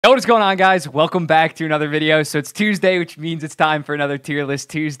Hey, what is going on, guys? Welcome back to another video. So it's Tuesday, which means it's time for another tier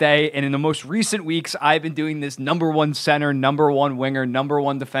list Tuesday. And in the most recent weeks, I've been doing this number one center, number one winger, number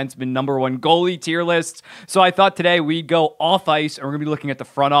one defenseman, number one goalie tier lists. So I thought today we'd go off ice and we're going to be looking at the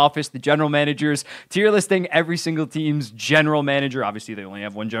front office, the general managers, tier listing every single team's general manager. Obviously, they only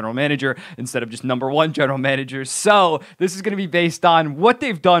have one general manager instead of just number one general manager. So this is going to be based on what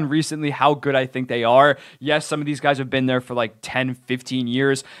they've done recently, how good I think they are. Yes, some of these guys have been there for like 10, 15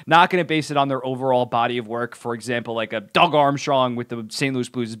 years. Not going to base it on their overall body of work. For example, like a Doug Armstrong with the St. Louis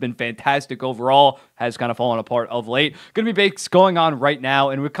Blues has been fantastic overall, has kind of fallen apart of late. Going to be based going on right now.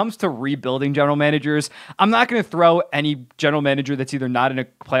 And when it comes to rebuilding general managers, I'm not going to throw any general manager that's either not in a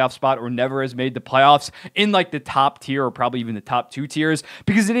playoff spot or never has made the playoffs in like the top tier or probably even the top two tiers,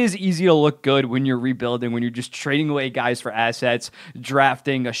 because it is easy to look good when you're rebuilding, when you're just trading away guys for assets,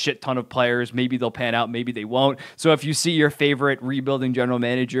 drafting a shit ton of players. Maybe they'll pan out, maybe they won't. So if you see your favorite rebuilding general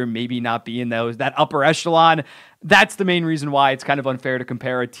manager maybe not be in that upper echelon, that's the main reason why it's kind of unfair to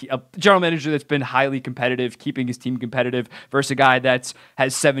compare a general manager that's been highly competitive, keeping his team competitive, versus a guy that's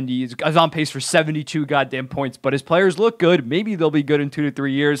is on pace for 72 goddamn points, but his players look good. Maybe they'll be good in 2 to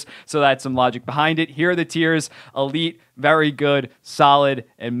 3 years. So that's some logic behind it. Here are the tiers: elite, very good, solid,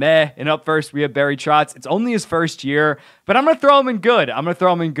 and meh. And up first, we have Barry Trotz. It's only his first year, but I'm going to throw him in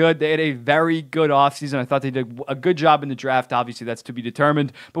good. They had a very good offseason. I thought they did a good job in the draft. Obviously, that's to be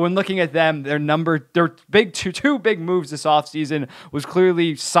determined. But when looking at them, their big two big moves this offseason was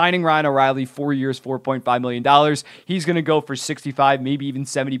clearly signing Ryan O'Reilly, 4 years, $4.5 million. He's going to go for 65, maybe even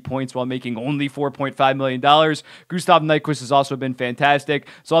 70 points while making only $4.5 million. Gustav Nyquist has also been fantastic.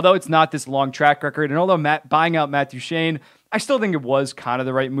 So although it's not this long track record, and although buying out Matt Duchene, I still think it was kind of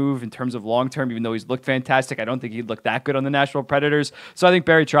the right move in terms of long-term, even though he's looked fantastic. I don't think he'd look that good on the Nashville Predators. So I think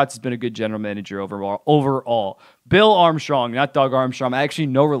Barry Trotz has been a good general manager overall. Bill Armstrong, not Doug Armstrong. Actually,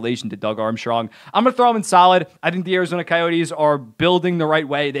 no relation to Doug Armstrong. I'm going to throw him in solid. I think the Arizona Coyotes are building the right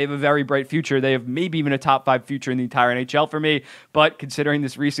way. They have a very bright future. They have maybe even a top 5 future in the entire NHL for me. But considering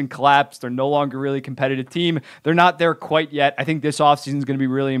this recent collapse, they're no longer really a competitive team. They're not there quite yet. I think this offseason is going to be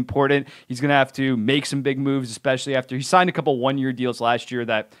really important. He's going to have to make some big moves, especially after he signed a couple one-year deals last year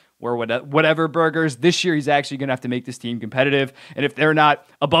that were whatever burgers. This year, he's actually going to have to make this team competitive. And if they're not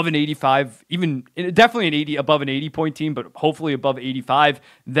above an 85, even definitely above an 80-point team, but hopefully above 85,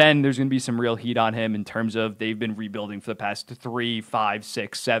 then there's going to be some real heat on him in terms of they've been rebuilding for the past 3, 5,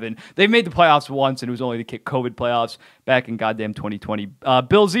 6, 7. They've made the playoffs once, and it was only the COVID playoffs back in goddamn 2020.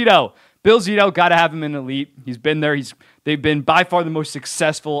 Bill Zito, got to have him in elite. He's been there. They've been by far the most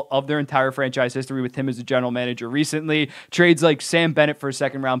successful of their entire franchise history with him as a general manager recently. Trades like Sam Bennett for a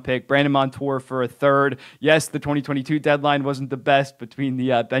second-round pick, Brandon Montour for a third. Yes, the 2022 deadline wasn't the best between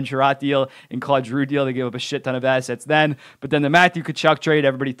the Ben Sherratt deal and Claude Giroux deal. They gave up a shit ton of assets then. But then the Matthew Tkachuk trade,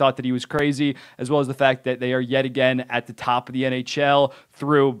 everybody thought that he was crazy, as well as the fact that they are yet again at the top of the NHL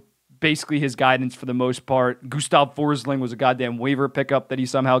through basically his guidance for the most part. Gustav Forsling was a goddamn waiver pickup that he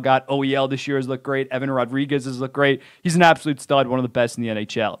somehow got. OEL this year has looked great. Evan Rodriguez has looked great. He's an absolute stud, one of the best in the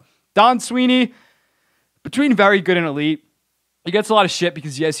NHL. Don Sweeney, between very good and elite, he gets a lot of shit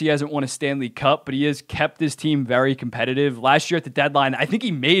because, yes, he hasn't won a Stanley Cup, but he has kept his team very competitive. Last year at the deadline, I think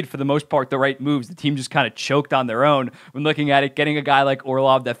he made, for the most part, the right moves. The team just kind of choked on their own when looking at it, getting a guy like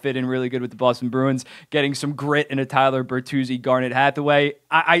Orlov that fit in really good with the Boston Bruins, getting some grit in a Tyler Bertuzzi, Garnet Hathaway.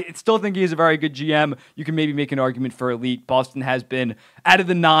 I still think he's a very good GM. You can maybe make an argument for elite. Boston has been, out of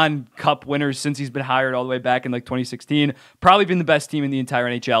the non-Cup winners since he's been hired all the way back in like 2016, probably been the best team in the entire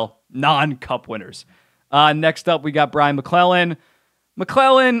NHL, non-Cup winners. Next up, we got Brian McClellan.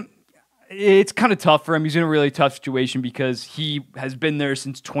 McClellan, it's kind of tough for him. He's in a really tough situation because he has been there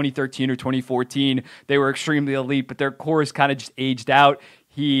since 2013 or 2014. They were extremely elite, but their core is kind of just aged out.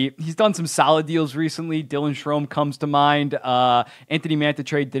 He's done some solid deals recently. Dylan Strome comes to mind. Anthony Mantha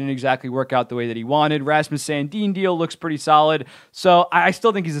trade didn't exactly work out the way that he wanted. Rasmus Sandin deal looks pretty solid. So I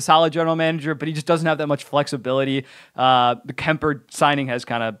still think he's a solid general manager, but he just doesn't have that much flexibility. The Kemper signing has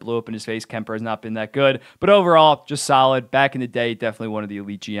kind of blew up in his face. Kemper has not been that good. But overall, just solid. Back in the day, definitely one of the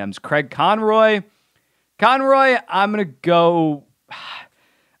elite GMs. Craig Conroy. I'm going to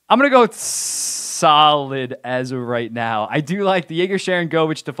go solid as of right now. I do like the Jaeger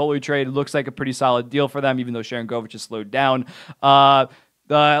Sharangovich to Foley trade. It looks like a pretty solid deal for them, even though Sharangovich has slowed down.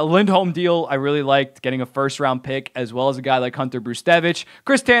 The Lindholm deal, I really liked, getting a first-round pick, as well as a guy like Hunter Brustevich.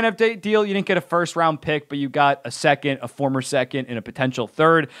 Chris Tanev deal, you didn't get a first-round pick, but you got a second, a former second, and a potential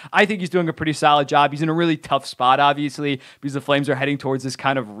third. I think he's doing a pretty solid job. He's in a really tough spot, obviously, because the Flames are heading towards this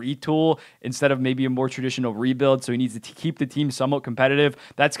kind of retool instead of maybe a more traditional rebuild, so he needs to keep the team somewhat competitive.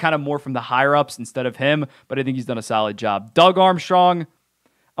 That's kind of more from the higher-ups instead of him, but I think he's done a solid job. Doug Armstrong,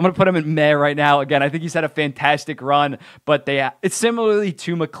 I'm going to put him in meh right now. Again, I think he's had a fantastic run, but it's similarly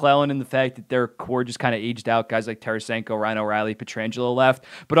to McClellan in the fact that their core just kind of aged out. Guys like Tarasenko, Ryan O'Reilly, Pietrangelo left,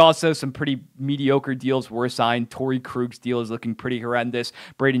 but also some pretty mediocre deals were signed. Torrey Krug's deal is looking pretty horrendous.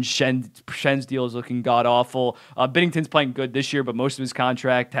 Braden Schen's deal is looking god-awful. Binnington's playing good this year, but most of his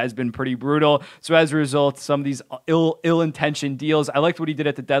contract has been pretty brutal. So as a result, some of these ill-intentioned deals, I liked what he did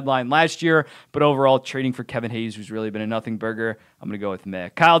at the deadline last year, but overall, trading for Kevin Hayes, who's really been a nothing burger, I'm going to go with meh.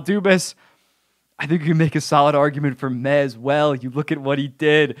 Kyle Dubas, I think you can make a solid argument for meh as well. You look at what he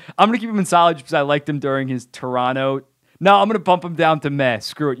did. I'm going to keep him in solid because I liked him during his Toronto. No, I'm going to bump him down to meh.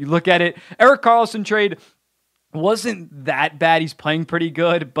 Screw it. You look at it. Erik Karlsson trade wasn't that bad. He's playing pretty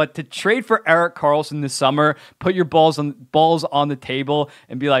good, but to trade for Erik Karlsson this summer, put your balls on the table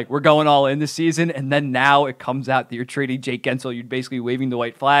and be like, we're going all in this season, and then now it comes out that you're trading Jake Gensel, you're basically waving the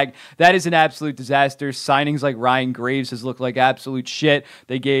white flag. That is an absolute disaster. Signings like Ryan Graves has looked like absolute shit.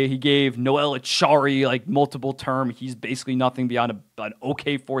 He gave Noel Achari like multiple term. He's basically nothing beyond an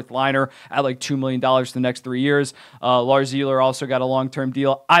okay fourth liner at like $2 million for the next 3 years. Lars Zeller also got a long-term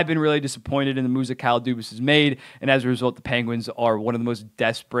deal. I've been really disappointed in the moves that Kyle Dubas has made. And as a result, the Penguins are one of the most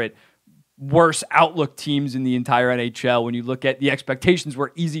desperate, worst outlook teams in the entire NHL. When you look at the expectations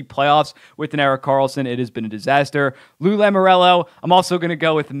were easy playoffs with an Erik Karlsson, it has been a disaster. Lou Lamoriello, I'm also going to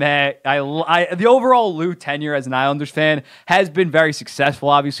go with meh. The overall Lou tenure as an Islanders fan has been very successful.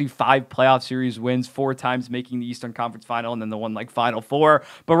 Obviously, 5 playoff series wins, 4 times making the Eastern Conference Final, and then the one like Final Four.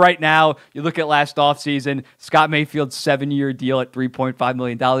 But right now, you look at last offseason, Scott Mayfield's 7-year deal at $3.5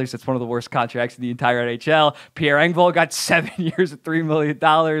 million. That's one of the worst contracts in the entire NHL. Pierre Engvall got 7 years at $3 million.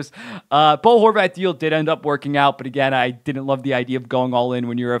 Bo Horvat deal did end up working out, but again, I didn't love the idea of going all in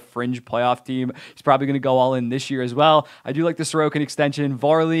when you're a fringe playoff team. He's probably going to go all in this year as well. I do like the Sorokin extension.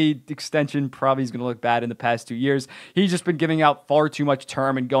 Varley extension probably is going to look bad in the past 2 years. He's just been giving out far too much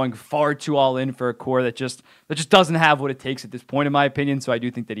term and going far too all in for a core that just doesn't have what it takes at this point, in my opinion. So I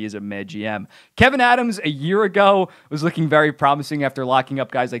do think that he is a meh GM. Kevin Adams, a year ago, was looking very promising after locking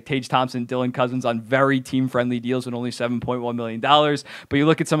up guys like Tage Thompson, Dylan Cousins on very team-friendly deals with only $7.1 million. But you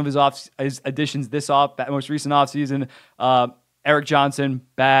look at some of his additions most recent offseason. Eric Johnson,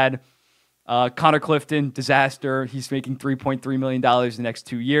 bad. Connor Clifton, disaster. He's making $3.3 million the next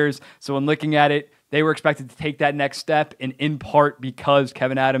 2 years. So when looking at it, they were expected to take that next step, and in part because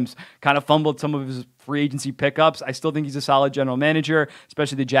Kevin Adams kind of fumbled some of his free agency pickups. I still think he's a solid general manager,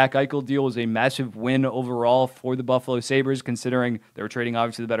 especially the Jack Eichel deal was a massive win overall for the Buffalo Sabres, considering they were trading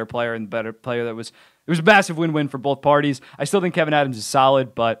obviously the better player and the better player it was a massive win-win for both parties. I still think Kevin Adams is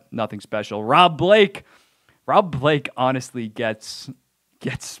solid, but nothing special. Rob Blake honestly gets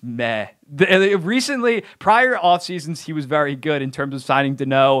meh. Recently, prior off seasons, he was very good in terms of signing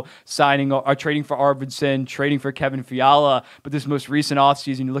Deneau, trading for Arvidsson, trading for Kevin Fiala. But this most recent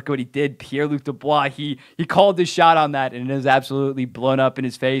offseason, you look at what he did. Pierre-Luc Dubois, he called his shot on that, and it has absolutely blown up in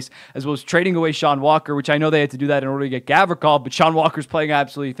his face, as well as trading away Sean Walker, which I know they had to do that in order to get Gavrikov, but Sean Walker's playing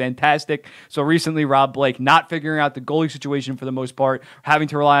absolutely fantastic. So recently, Rob Blake not figuring out the goalie situation for the most part, having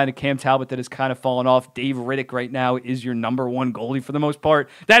to rely on a Cam Talbot that has kind of fallen off. Dave Riddick right now is your number one goalie for the most part.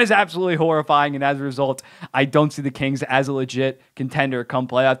 That is absolutely horrifying, and as a result, I don't see the Kings as a legit contender come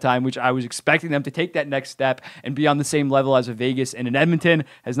playoff time, which I was expecting them to take that next step and be on the same level as a Vegas and an Edmonton.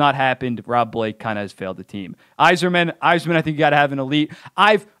 Has not happened. Rob Blake kind of has failed the team. Yzerman, I think you got to have an elite.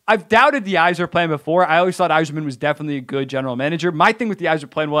 I've doubted the Yzer plan before. I always thought Yzerman was definitely a good general manager. My thing with the Yzer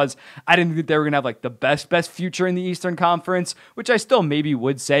plan was I didn't think they were going to have like the best future in the Eastern Conference, which I still maybe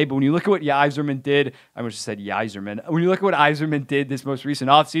would say. But when you look at what Yzerman did, I almost said Yzerman. When you look at what Yzerman did this most recent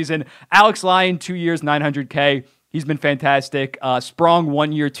offseason, Alex Lyon, 2 years, $900K. He's been fantastic. Sprong,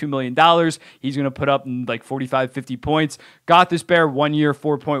 1 year, $2 million. He's going to put up like 45, 50 points. Got this bear 1 year,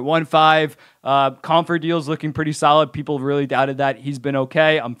 4.15. Comfort deal's looking pretty solid. People really doubted that. He's been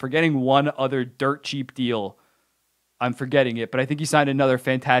okay. I'm forgetting one other dirt cheap deal. I'm forgetting it, but I think he signed another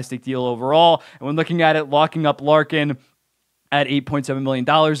fantastic deal overall. And when looking at it, locking up Larkin at $8.7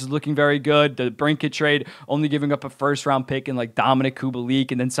 million is looking very good. The Brinkett trade, only giving up a first-round pick in like Dominic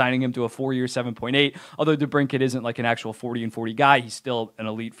Kubalik and then signing him to a 4-year, 7.8. Although the Brinkett isn't like an actual 40 and 40 guy, he's still an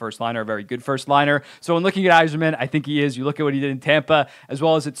elite first liner, a very good first liner. So when looking at Yzerman, I think he is. You look at what he did in Tampa, as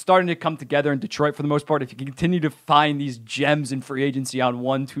well as it's starting to come together in Detroit for the most part. If you can continue to find these gems in free agency on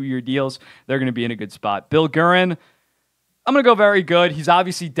 1-2 year deals, they're going to be in a good spot. Bill Guerin, I'm going to go very good. He's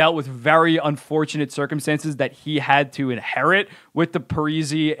obviously dealt with very unfortunate circumstances that he had to inherit with the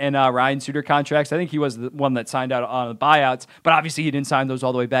Parisi and Ryan Suter contracts. I think he was the one that signed out on the buyouts, but obviously he didn't sign those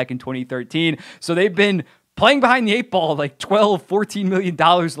all the way back in 2013. So they've been playing behind the eight ball, like $12-14 million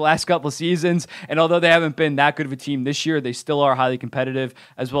the last couple of seasons. And although they haven't been that good of a team this year, they still are highly competitive,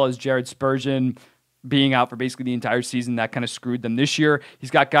 as well as Jared Spurgeon being out for basically the entire season. That kind of screwed them this year.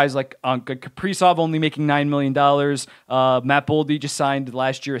 He's got guys like Kaprizov only making $9 million. Matt Boldy just signed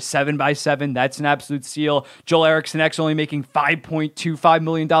last year a 7x7. That's an absolute steal. Joel Eriksson only making $5.25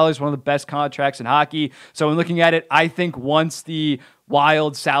 million, one of the best contracts in hockey. So when looking at it, I think once the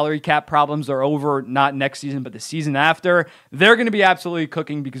Wild salary cap problems are over, not next season, but the season after, they're going to be absolutely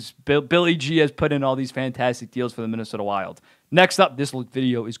cooking because Billy G has put in all these fantastic deals for the Minnesota Wild. Next up, this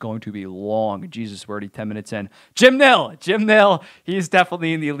video is going to be long. Jesus, we're already 10 minutes in. Jim Nill. Jim Nill, he's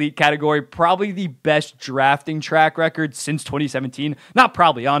definitely in the elite category. Probably the best drafting track record since 2017. Not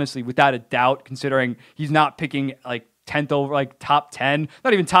probably, honestly, without a doubt, considering he's not picking like 10th over, like top 10,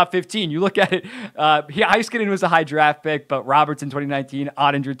 not even top 15. You look at it, Heiskanen was a high draft pick, but Robertson 2019,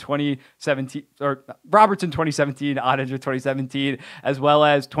 Ottinger 2017, or Robertson 2017, Ottinger 2017, as well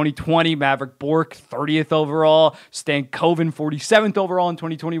as 2020, Maverick Bourque 30th overall, Stankoven 47th overall in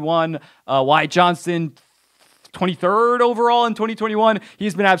 2021, Wyatt Johnston 23rd overall in 2021.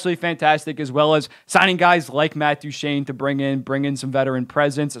 He's been absolutely fantastic, as well as signing guys like Matt Duchene to bring in some veteran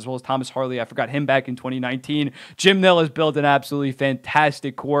presence, as well as Thomas Harley. I forgot him back in 2019. Jim Nill has built an absolutely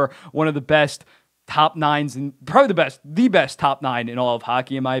fantastic core, one of the best top nines, and probably the best top nine in all of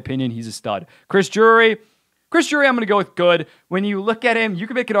hockey, in my opinion. He's a stud. Chris Drury, I'm going to go with good. When you look at him, you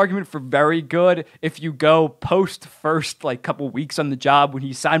can make an argument for very good if you go post first like couple weeks on the job when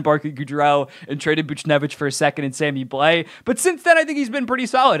he signed Barclay Goodrow and traded Buchnevich for a second and Sammy Blais. But since then, I think he's been pretty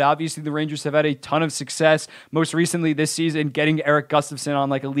solid. Obviously, the Rangers have had a ton of success. Most recently this season, getting Eric Gustafsson on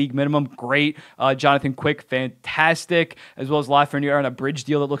like a league minimum, great. Jonathan Quick, fantastic. As well as Lafreniere on a bridge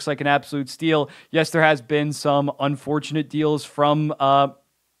deal that looks like an absolute steal. Yes, there has been some unfortunate deals from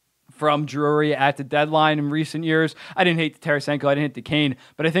Drury at the deadline in recent years. I didn't hate the Tarasenko, I didn't hate the Kane,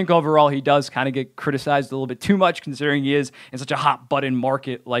 but I think overall he does kind of get criticized a little bit too much considering he is in such a hot button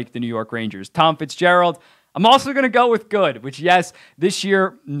market like the New York Rangers. Tom Fitzgerald, I'm also going to go with good, which, yes, this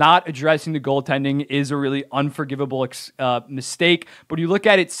year, not addressing the goaltending is a really unforgivable mistake. But you look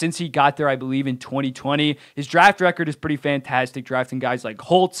at it since he got there, I believe, in 2020, his draft record is pretty fantastic, drafting guys like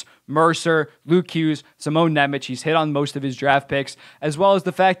Holtz, Mercer, Luke Hughes, Simone Nemec. He's hit on most of his draft picks, as well as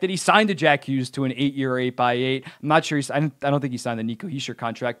the fact that he signed a Jack Hughes to an 8-year 8x8. I'm not sure I don't think he signed the Nico Hischier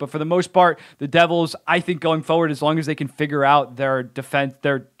contract, but for the most part, the Devils, I think going forward, as long as they can figure out their defense,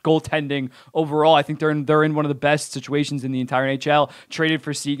 their goaltending overall, I think they're in one of the best situations in the entire NHL. Traded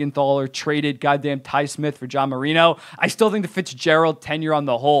for Siegenthaler, traded goddamn Ty Smith for John Marino. I still think the Fitzgerald tenure on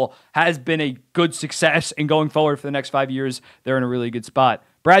the whole has been a good success, and going forward for the next 5 years, they're in a really good spot.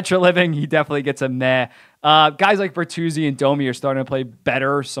 Brad Treliving, he definitely gets a meh. Guys like Bertuzzi and Domi are starting to play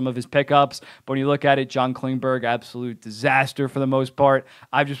better, some of his pickups. But when you look at it, John Klingberg, absolute disaster for the most part.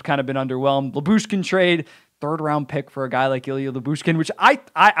 I've just kind of been underwhelmed. Lyubushkin trade, third-round pick for a guy like Ilya Lyubushkin, which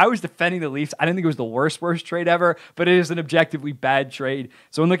I was defending the Leafs. I didn't think it was the worst trade ever, but it is an objectively bad trade.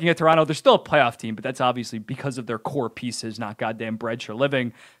 So when looking at Toronto, they're still a playoff team, but that's obviously because of their core pieces, not goddamn Brad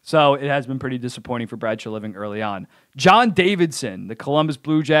Treliving. So it has been pretty disappointing for Brad Treliving early on. John Davidson, the Columbus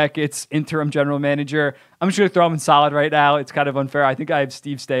Blue Jackets interim general manager. I'm just going to throw him in solid right now. It's kind of unfair. I think I have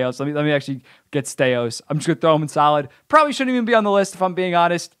Steve Staios. Let me actually get Staios. I'm just going to throw him in solid. Probably shouldn't even be on the list if I'm being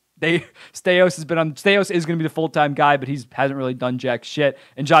honest. Staios is going to be the full-time guy, but he hasn't really done jack shit.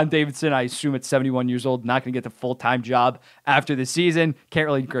 And John Davidson, I assume at 71 years old, not going to get the full-time job after the season. Can't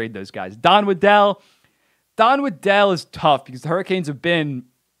really grade those guys. Don Waddell is tough because the Hurricanes have been,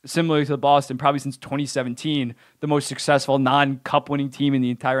 similar to Boston, probably since 2017, the most successful non-cup winning team in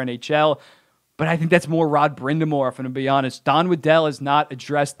the entire NHL. But I think that's more Rod Brindamore, if I'm going to be honest. Don Waddell has not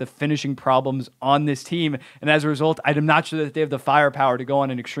addressed the finishing problems on this team. And as a result, I'm not sure that they have the firepower to go on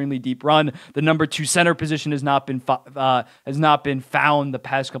an extremely deep run. The number 2 center position has not been found the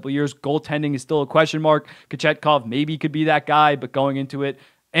past couple of years. Goaltending is still a question mark. Kochetkov maybe could be that guy, but going into it,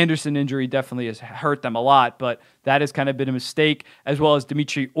 Anderson injury definitely has hurt them a lot, but that has kind of been a mistake, as well as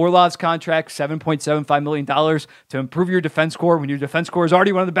Dmitry Orlov's contract, $7.75 million to improve your defense core when your defense core is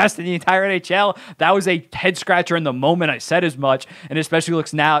already one of the best in the entire NHL. That was a head scratcher in the moment I said as much, and especially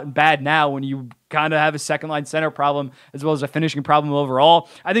looks bad now when you kind of have a second-line center problem as well as a finishing problem overall.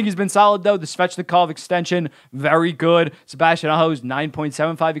 I think he's been solid, though. The Svechnikov extension, very good. Sebastian Aho's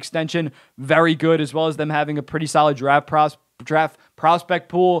 9.75 extension, very good, as well as them having a pretty solid draft prospect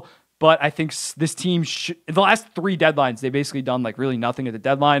pool. But I think this team, the last 3 deadlines, they basically done like really nothing at the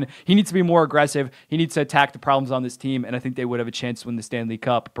deadline. He needs to be more aggressive. He needs to attack the problems on this team, and I think they would have a chance to win the Stanley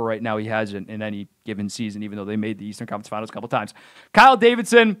Cup, but right now he hasn't in any given season, even though they made the Eastern Conference Finals a couple times. Kyle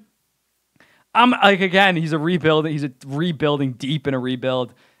Davidson, I'm like, again, he's a rebuilding deep in a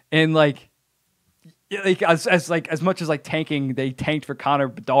rebuild. And as much as tanking, they tanked for Connor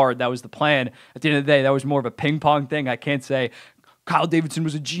Bedard. That was the plan. At the end of the day, that was more of a ping pong thing. I can't say Kyle Davidson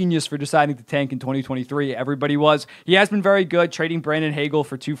was a genius for deciding to tank in 2023. Everybody was. He has been very good, trading Brandon Hagel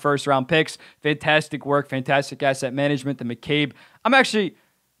for 2 first-round picks. Fantastic work, fantastic asset management. The McCabe.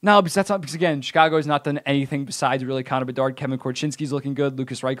 Because again, Chicago has not done anything besides really Connor Bedard. Kevin Korchinski's looking good.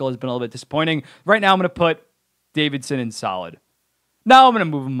 Lucas Reichel has been a little bit disappointing. Right now, I'm going to put Davidson in solid. No, I'm going to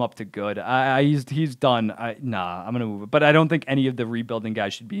move him up to good. He's done. I'm going to move it. But I don't think any of the rebuilding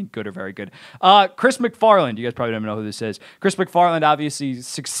guys should be in good or very good. Chris McFarland. You guys probably don't know who this is. Chris McFarland obviously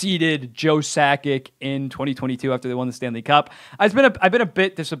succeeded Joe Sakic in 2022 after they won the Stanley Cup. I've been a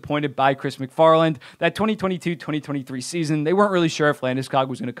bit disappointed by Chris McFarland. That 2022-2023 season, they weren't really sure if Landeskog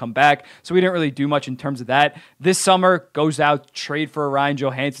was going to come back, so we didn't really do much in terms of that. This summer, goes out, trade for Ryan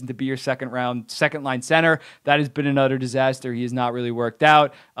Johansson to be your second-line center. That has been another disaster. He has not really worked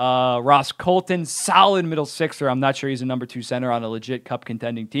out. Ross Colton, solid middle sixer. I'm not sure he's a number 2 center on a legit cup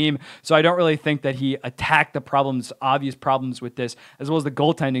contending team. So I don't really think that he attacked the obvious problems with this, as well as the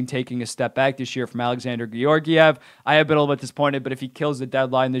goaltending taking a step back this year from Alexander Georgiev. I have been a little bit disappointed, but if he kills the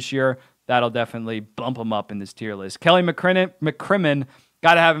deadline this year, that'll definitely bump him up in this tier list. Kelly McCrimmon,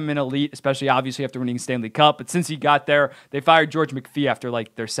 got to have him in elite, especially obviously after winning Stanley Cup. But since he got there, they fired George McPhee after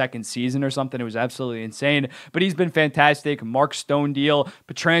their second season or something. It was absolutely insane. But he's been fantastic. Mark Stone deal.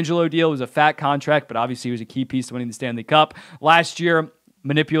 Pietrangelo deal was a fat contract, but obviously he was a key piece to winning the Stanley Cup. Last year,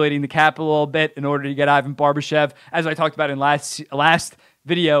 manipulating the cap a little bit in order to get Ivan Barbashev. As I talked about in last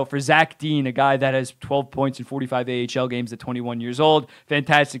video, for Zach Dean, a guy that has 12 points in 45 AHL games at 21 years old.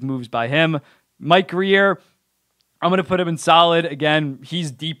 Fantastic moves by him. Mike Grier, I'm going to put him in solid. Again,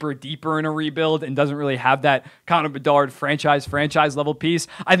 he's deeper in a rebuild and doesn't really have that Connor Bedard franchise level piece.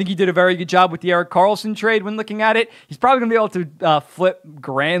 I think he did a very good job with the Erik Karlsson trade when looking at it. He's probably going to be able to flip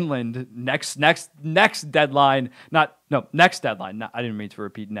Granlund next deadline. Next deadline. I didn't mean to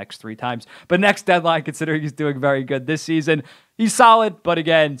repeat next 3 times. But next deadline, considering he's doing very good this season. He's solid, but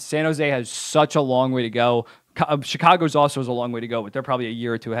again, San Jose has such a long way to go. Chicago's also has a long way to go, but they're probably a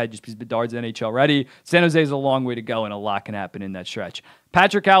year or 2 ahead just because Bedard's NHL ready. San Jose is a long way to go, and a lot can happen in that stretch.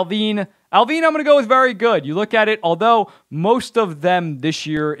 Patrick Allvin, I'm going to go with very good. You look at it, although most of them this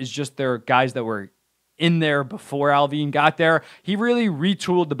year is just their guys that were in there before Allvin got there. He really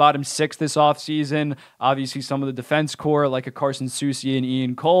retooled the bottom 6 this offseason. Obviously, some of the defense core, like a Carson Soucy and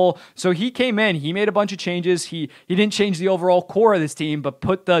Ian Cole. So he came in. He made a bunch of changes. He didn't change the overall core of this team, but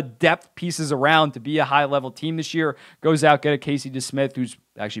put the depth pieces around to be a high-level team this year. Goes out, get a Casey DeSmith, who's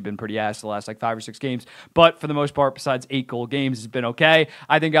actually been pretty ass the last 5 or 6 games. But for the most part, besides 8 goal games, has been okay.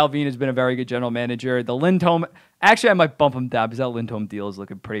 I think Allvin has been a very good general manager. The Lindholm, actually, I might bump him down because that Lindholm deal is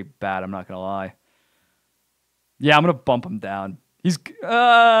looking pretty bad. I'm not going to lie. Yeah, I'm going to bump him down. He's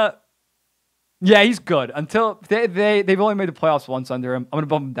good until they've only made the playoffs once under him. I'm going to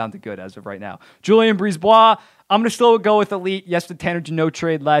bump him down to good as of right now. Julien Brisebois, I'm going to still go with elite. Yes, the Tanner Jeannot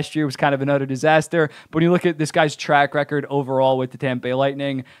trade last year was kind of another disaster, but when you look at this guy's track record overall with the Tampa Bay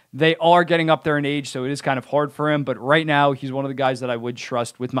Lightning, they are getting up there in age, so it is kind of hard for him, but right now, he's one of the guys that I would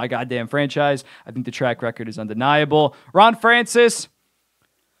trust with my goddamn franchise. I think the track record is undeniable. Ron Francis,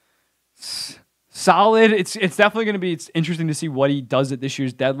 solid. It's definitely going to be interesting to see what he does at this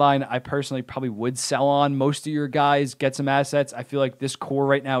year's deadline. I personally probably would sell on most of your guys, get some assets. I feel like this core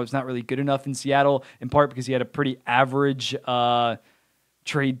right now is not really good enough in Seattle, in part because he had a pretty average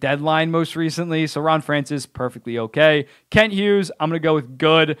trade deadline most recently. So Ron Francis, perfectly okay. Kent Hughes, I'm going to go with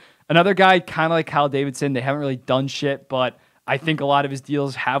good. Another guy kind of like Kyle Davidson. They haven't really done shit, but I think a lot of his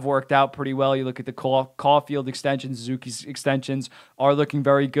deals have worked out pretty well. You look at the Caulfield extensions, Suzuki's extensions are looking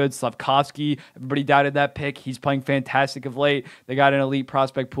very good. Slavkovsky, everybody doubted that pick. He's playing fantastic of late. They got an elite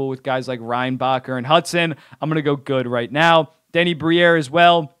prospect pool with guys like Reinbacher and Hudson. I'm going to go good right now. Denny Briere as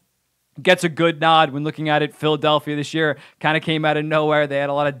well gets a good nod when looking at it. Philadelphia this year kind of came out of nowhere. They had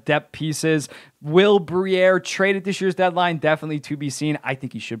a lot of depth pieces. Will Briere trade at this year's deadline? Definitely to be seen. I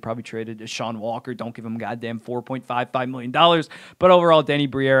think he should probably trade it to Sean Walker. Don't give him goddamn $4.55 million. But overall, Denny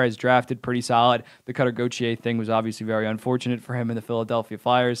Briere has drafted pretty solid. The Cutter Gauthier thing was obviously very unfortunate for him in the Philadelphia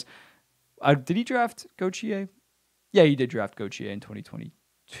Flyers. Did he draft Gauthier? Yeah, he did draft Gauthier in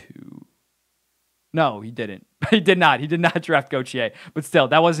 2022. No, he didn't. He did not. He did not draft Gauthier. But still,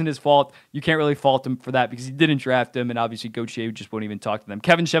 that wasn't his fault. You can't really fault him for that because he didn't draft him, and obviously Gauthier just wouldn't even talk to them.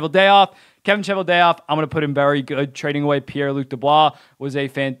 Kevin Cheveldayoff, I'm going to put him very good. Trading away Pierre-Luc Dubois was a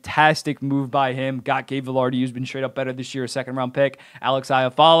fantastic move by him. Got Gabe Vilardi, who's been straight up better this year, a second-round pick. Alex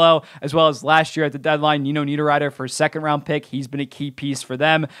Iafallo, as well as last year at the deadline, Nino Niederreiter for a second-round pick. He's been a key piece for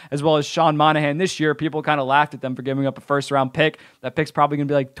them, as well as Sean Monahan this year. People kind of laughed at them for giving up a first-round pick. That pick's probably going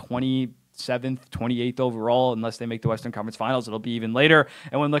to be like 27th, 28th overall, unless they make the Western Conference Finals. It'll be even later.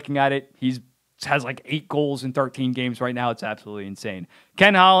 And when looking at it, has like 8 goals in 13 games right now. It's absolutely insane.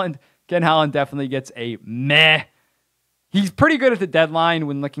 Ken Holland definitely gets a meh. He's pretty good at the deadline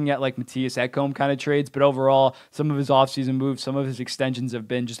when looking at like Matthias Ekholm kind of trades, but overall, some of his offseason moves, some of his extensions have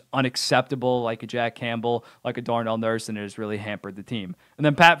been just unacceptable, like a Jack Campbell, like a Darnell Nurse, and it has really hampered the team. And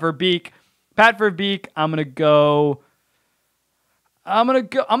then Pat Verbeek, I'm gonna go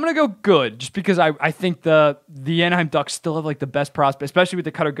good, just because I think the Anaheim Ducks still have like the best prospect, especially with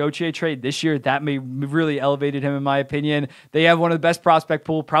the Cutter Gauthier trade this year. That may really elevated him in my opinion. They have one of the best prospect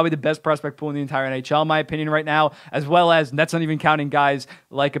pool, probably the best prospect pool in the entire NHL in my opinion right now, as well as, and that's not even counting guys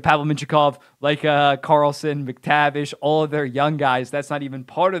like a Pavel Mintyukov, like Carlson, McTavish, all of their young guys. That's not even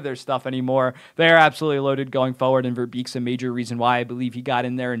part of their stuff anymore. They are absolutely loaded going forward, and Verbeek's a major reason why I believe he got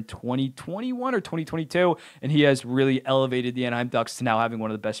in there in 2021 or 2022, and he has really elevated the Anaheim Ducks to now having one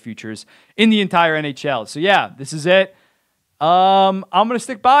of the best futures in the entire NHL. So yeah, this is it. I'm gonna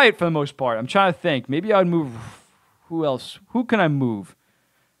stick by it for the most part. I'm trying to think. Maybe I would move. Who else? Who can I move?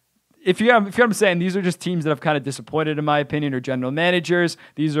 If you know what I'm saying, these are just teams that have kind of disappointed in my opinion, or general managers.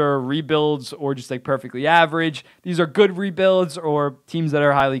 These are rebuilds or just like perfectly average. These are good rebuilds or teams that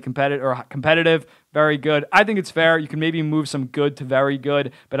are highly competitive. Very good. I think it's fair. You can maybe move some good to very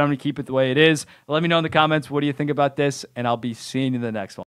good, but I'm going to keep it the way it is. Let me know in the comments, what do you think about this? And I'll be seeing you in the next one.